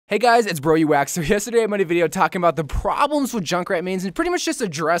Hey guys, it's Bro You Whack. So yesterday I made a video talking about the problems with Junkrat mains and pretty much just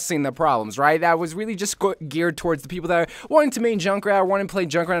addressing the problems, right? That was really just geared towards the people that are wanting to main Junkrat or wanting to play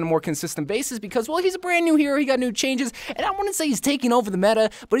Junkrat on a more consistent basis because, well, he's a brand new hero, he got new changes, and I wouldn't say he's taking over the meta,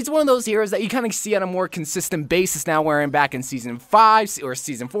 but he's one of those heroes that you kind of see on a more consistent basis now, wherein back in Season 5 or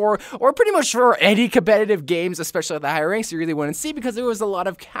Season 4, or pretty much for any competitive games, especially at the higher ranks, you really wouldn't see because there was a lot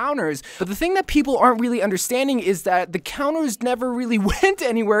of counters. But the thing that people aren't really understanding is that the counters never really went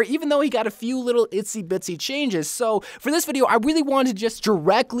anywhere, even though he got a few little itsy bitsy changes. So for this video, I really wanted to just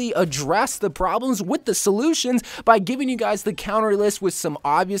directly address the problems with the solutions by giving you guys the counter list with some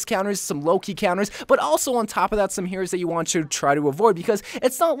obvious counters, some low-key counters, but also on top of that, some heroes that you want to try to avoid, because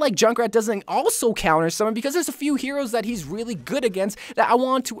it's not like Junkrat doesn't also counter someone, because there's a few heroes that he's really good against that I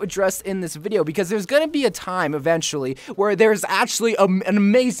want to address in this video, because there's going to be a time eventually where there's actually an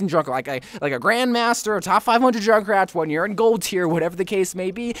amazing Junkrat, like a Grandmaster, a top 500 Junkrat when you're in gold tier, whatever the case may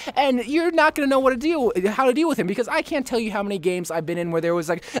be, and you're not going to know how to deal with him, because I can't tell you how many games I've been in where there was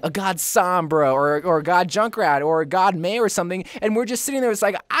like a God Sombra or a God Junkrat or a God May or something, and we're just sitting there, it's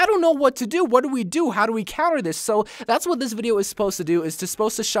like, I don't know what to do. What do we do? How do we counter this? So that's what this video is supposed to do, is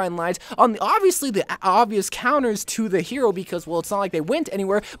supposed to shine light on obviously the obvious counters to the hero, because, well, it's not like they went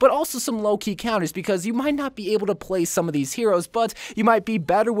anywhere, but also some low-key counters, because you might not be able to play some of these heroes, but you might be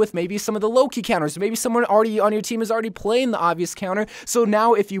better with maybe some of the low-key counters. Maybe someone already on your team is already playing the obvious counter, so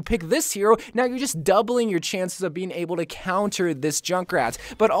now if you pick this hero, now you're just doubling your chances of being able to counter this Junkrat.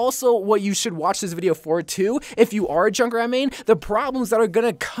 But also, what you should watch this video for too, if you are a Junkrat main, the problems that are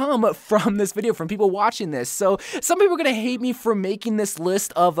gonna come from this video, from people watching this. So some people are gonna hate me for making this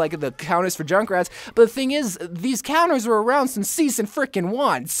list of like the counters for Junkrats, but the thing is, these counters were around since Season freaking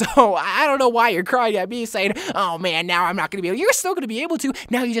 1, so I don't know why you're crying at me saying, oh man, now I'm not gonna be able. You're still gonna be able to.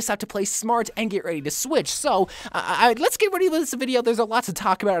 Now you just have to play smart and get ready to switch. So let's get ready with this video. There's a lot to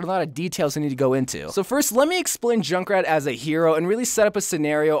talk about and a lot of details I need to go into. So first, let me explain Junkrat as a hero and really set up a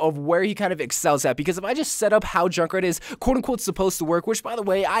scenario of where he kind of excels at, because if I just set up how Junkrat is quote-unquote supposed to work, which by the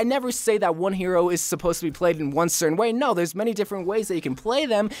way, I never say that one hero is supposed to be played in one certain way. No, there's many different ways that you can play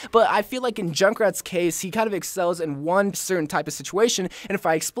them, but I feel like in Junkrat's case, he kind of excels in one certain type of situation, and if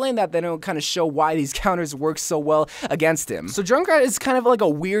I explain that, then it'll kind of show why these counters work so well against him. So Junkrat is kind of like a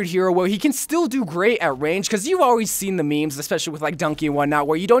weird hero where he can still do great at range, because you've always seen the memes, especially with like Donkey and whatnot,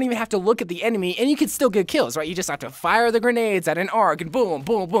 where you don't even have to look at the enemy and you can still get kills, right? You just have to fire the grenades at an arc and boom,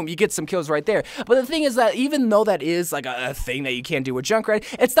 boom, boom, you get some kills right there. But the thing is that even though that is like a thing that you can do with Junkrat,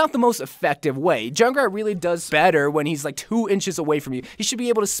 it's not the most effective way. Junkrat really does better when he's like 2 inches away from you. You should be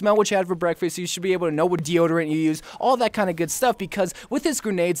able to smell what you had for breakfast, you should be able to know what deodorant you use, all that kind of good stuff, because with his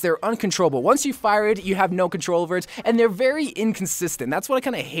grenades, they're uncontrollable. Once you fire it, you have no control over it, and they're very inconsistent. That's what I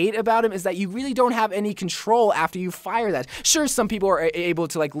kind of hate about him, is that you really don't have any control after you fire that. Sure, some people are able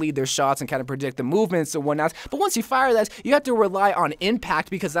to like lead their shots and kind of predict the movements and whatnot, but once you fire that, you have to rely on impact,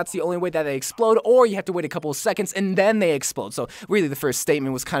 because that's the only way that they explode, or you have to wait a couple of seconds and then they explode. So really the first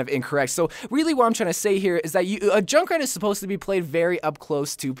statement was kind of incorrect. So really what I'm trying to say here is that a Junkrat is supposed to be played very up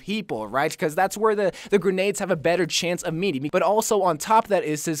close to people, right? Because that's where the grenades have a better chance of meeting. But also on top of that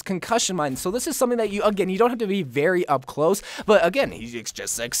is his concussion mine. So this is something that you don't have to be very up close, but again, he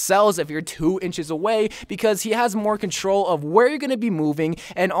just excels if you're 2 inches away, because he has more control of where you're going to be moving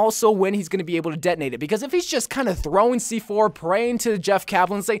and also when he's going to be able to detonate it. Because if he's just kind of throwing C4, praying to Jeff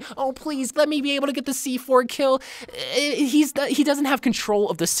Kaplan saying, oh please let me be able to get the C4 kill, he doesn't have control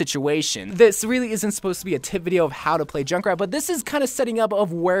of the situation. This really isn't supposed to be a tip video of how to play Junkrat, but this is kind of setting up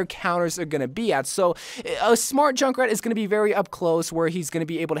of where counters are going to be at. So a smart Junkrat is going to be very up close, where he's going to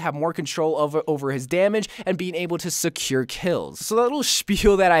be able to have more control over his damage and being able to secure kills. So that little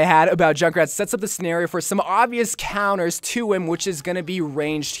spiel that I had about Junkrat sets up the scenario for some obvious counters to him, which is going to be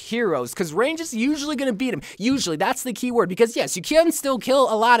ranged heroes, because range is usually going to beat him. Usually, that's the key word, because yes, you can still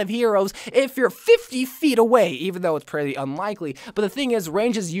kill a lot of heroes if you're 50 feet away, even though it's pretty unlikely. But the thing is,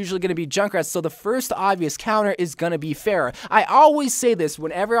 range is usually going to be Junkrat, so the first obvious counter is going to be Pharah. I always say this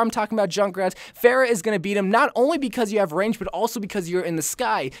whenever I'm talking about Junkrat, Pharah is going to beat him, not only because you have range, but also because you're in the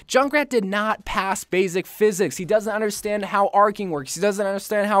sky. Junkrat did not pass basic physics. He doesn't understand how arcing works. He doesn't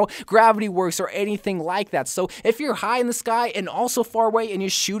understand how gravity works or anything like that. So if you're high in the sky and also far away and you're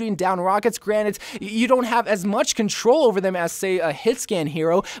shooting down rockets, granted, you don't have as much control over them as, say, a hit scan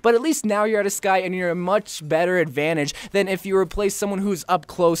hero, but at least now you're at a sky and you're a much better advantage than if you replace someone who's up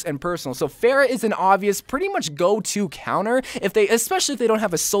close and personal. So Pharah is an obvious, pretty much go-to counter, especially if they don't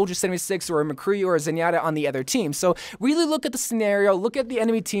have a Soldier 76 or a McCree or a Zenyatta on the other team. So really look at the scenario, look at the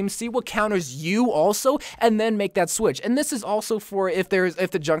enemy team, see what counters you also, and then make that switch. And this is also for if the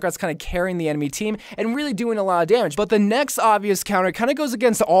Junkrat's kind of carrying the enemy team and really doing a lot of damage. But the next obvious counter counter kind of goes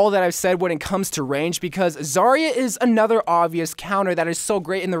against all that I've said when it comes to range, because Zarya is another obvious counter that is so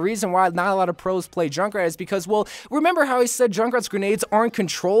great, and the reason why not a lot of pros play Junkrat is because, well, remember how I said Junkrat's grenades aren't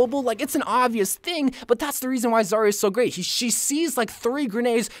controllable? Like, it's an obvious thing, but that's the reason why Zarya is so great. She sees like 3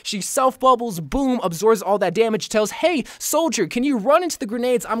 grenades, she self-bubbles, boom, absorbs all that damage, tells, hey, soldier, can you run into the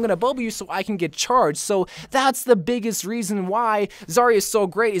grenades? I'm gonna bubble you so I can get charged. So that's the biggest reason why Zarya is so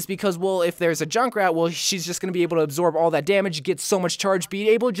great, is because, well, if there's a Junkrat, well, she's just gonna be able to absorb all that damage, get so much charge, be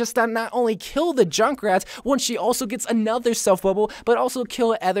able just to not only kill the Junkrat, once she also gets another self-bubble, but also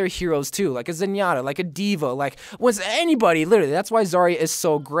kill other heroes too, like a Zenyatta, like a Diva, like was anybody, literally. That's why Zarya is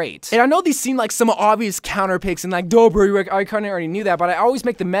so great. And I know these seem like some obvious counter picks and like, duh, bro, I kind of already knew that, but I always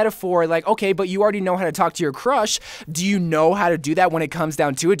make the metaphor like, okay, but you already know how to talk to your crush. Do you know how to do that when it comes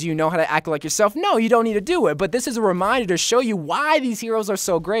down to it? Do you know how to act like yourself? No, you don't need to do it, but this is a reminder to show you why these heroes are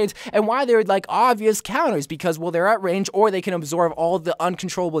so great and why they're like obvious counters, because, well, they're at range or they can absorb all the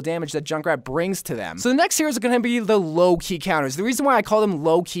uncontrollable damage that Junkrat brings to them. So the next heroes are going to be the low-key counters. The reason why I call them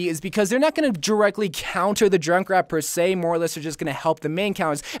low-key is because they're not going to directly counter the Junkrat per se, more or less they're just going to help the main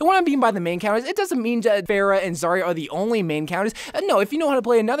counters. And what I mean by the main counters, it doesn't mean that Pharah and Zarya are the only main counters. No, if you know how to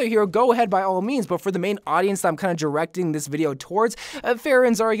play another hero, go ahead by all means, but for the main audience that I'm kind of directing this video towards, Pharah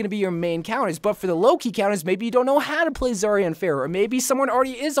and Zarya are going to be your main counters. But for the low-key counters, maybe you don't know how to play Zarya and Pharah, or maybe someone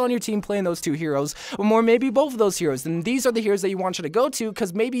already is on your team playing those 2 heroes, or more maybe both of those heroes, then these are the heroes that you want you to go to,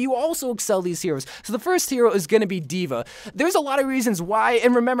 because maybe you also excel these heroes. So the first hero is going to be Diva. There's a lot of reasons why,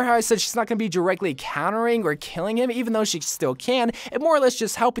 and remember how I said she's not going to be directly countering or killing him, even though she still can, and more or less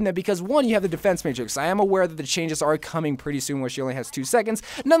just helping them, because one, you have the defense matrix. I am aware that the changes are coming pretty soon where she only has 2 seconds.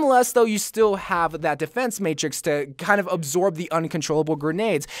 Nonetheless, though, you still have that defense matrix to kind of absorb the uncontrollable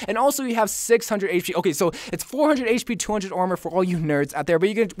grenades, and also you have 600 HP. Okay, so it's 400 HP, 200 armor for all you nerds out there, but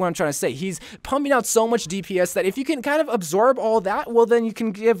you get what I'm trying to say. He's pumping out so much DPS that if you can kind of absorb all that, well, then you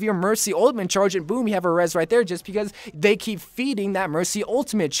can give your Mercy ultimate charge, and boom, you have a res right there, just because they keep feeding that Mercy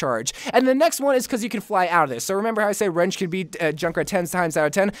ultimate charge. And the next one is because you can fly out of this. So remember how I say range can beat Junkrat 10 times out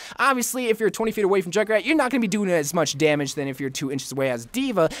of 10? Obviously, if you're 20 feet away from Junkrat, you're not going to be doing as much damage than if you're 2 inches away as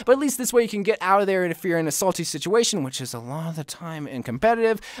Diva, but at least this way you can get out of there if you're in a salty situation, which is a lot of the time in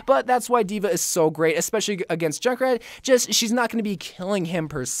competitive, but that's why Diva is so great, especially against Junkrat. Just, she's not going to be killing him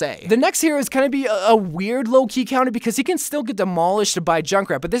per se. The next hero is kind of be a weird low-key counter, because he can still get demolished by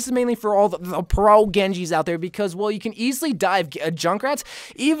Junkrat, but this is mainly for all the pro Genjis out there, because, well, you can easily dive Junkrat,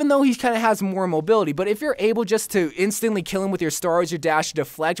 even though he kind of has more mobility, but if you're able just to instantly kill him with your stars, your dash,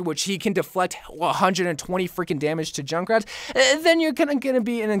 deflect, which he can deflect 120 freaking damage to Junkrat, then you're kind of going to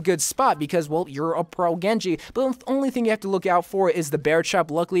be in a good spot, because, well, you're a pro Genji. But the only thing you have to look out for is the bear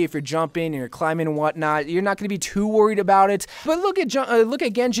trap. Luckily, if you're jumping and you're climbing and whatnot, you're not going to be too worried about it. But look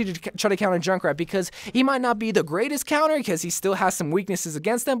at Genji to try to counter Junkrat, because he might not be the greatest counter, because he still has some weaknesses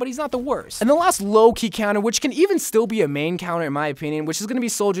against them, but he's not the worst. And the last low-key counter, which can even still be a main counter in my opinion, which is going to be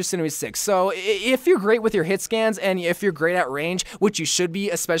Soldier Sinewy 6. So if you're great with your hit scans, and if you're great at range, which you should be,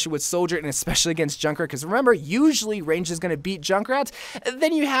 especially with Soldier and especially against Junkrat, because remember, usually range is going to beat Junkrat,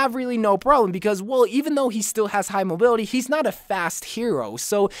 then you have really no problem, because, well, even though he still has high mobility, he's not a fast hero,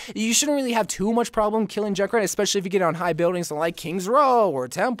 so you shouldn't really have too much problem killing Junkrat, especially if you get on high buildings like King's Row or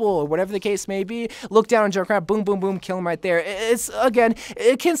Temple or whatever the case may be. Look down on Junkrat, boom, boom, boom, kill him right there. It's, again,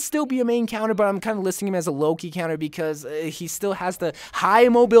 it can still be a main counter, but I'm kind of listing him as a low-key counter because he still has the high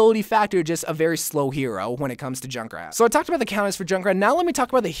mobility factor, just a very slow hero when it comes to Junkrat. So I talked about the counters for Junkrat. Now let me talk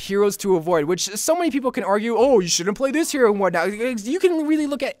about the heroes to avoid, which so many people can argue, oh, you shouldn't play this hero and whatnot. You can really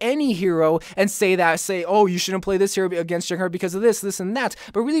look at any hero and say, oh, you shouldn't play this hero against Junkrat because of this, and that.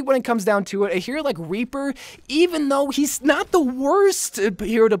 But really, when it comes down to it, a hero like Reaper, even though he's not the worst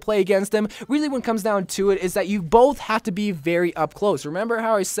hero to play against him, really when it comes down to it is that you both have to be very up close. Remember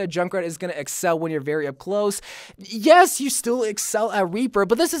how I said Junkrat is going to excel when you're very up close? Yes, you still excel at Reaper,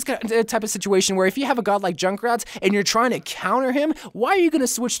 but this is a type of situation where if you have a god like Junkrat and you're trying to counter him, why are you going to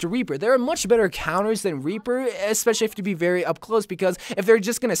switch to Reaper? There are much better counters than Reaper, especially if you have to be very up close, because if they're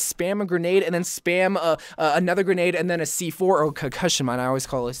just going to spam a grenade and then spam another grenade and then a C4 or concussion mine, I always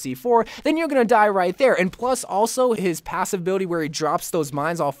call it a C4, then you're going to die right there. And plus also his passive ability where he drops those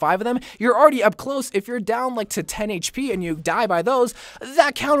mines, all 5 of them, you're already up close. If you're down like to 10 HP and you die by those,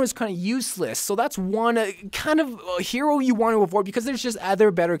 that counter is kind of useless. So that's one kind of hero you want to avoid, because there's just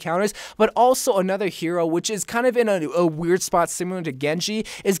other better counters. But also another hero which is kind of in a weird spot similar to Genji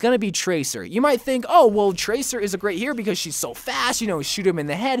is going to be Tracer. You might think, oh, well, Tracer is a great hero because she's so fast, you know, shoot him in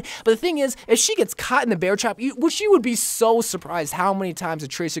the head. But the thing is, if she gets caught in the bear trap, which you would be so surprised how many times a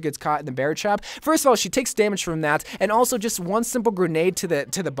Tracer gets caught in the bear trap. First of all, she takes damage from that, and also just one simple grenade to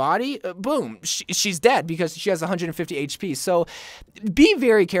the body, boom, she's dead because she has 150 50 HP. So be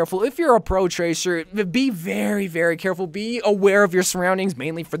very careful. If you're a pro tracer, be very, very careful. Be aware of your surroundings,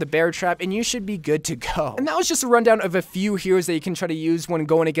 mainly for the bear trap, and you should be good to go. And that was just a rundown of a few heroes that you can try to use when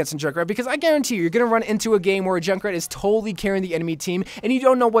going against a Junkrat, because I guarantee you're going to run into a game where a Junkrat is totally carrying the enemy team, and you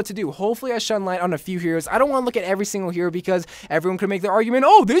don't know what to do. Hopefully I shone light on a few heroes. I don't want to look at every single hero, because everyone could make the argument,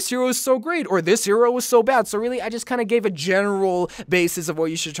 oh, this hero is so great, or this hero was so bad. So really, I just kind of gave a general basis of what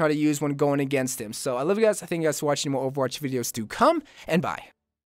you should try to use when going against him. So I love you guys. I thank you guys for watching more Overwatch videos to come, and bye.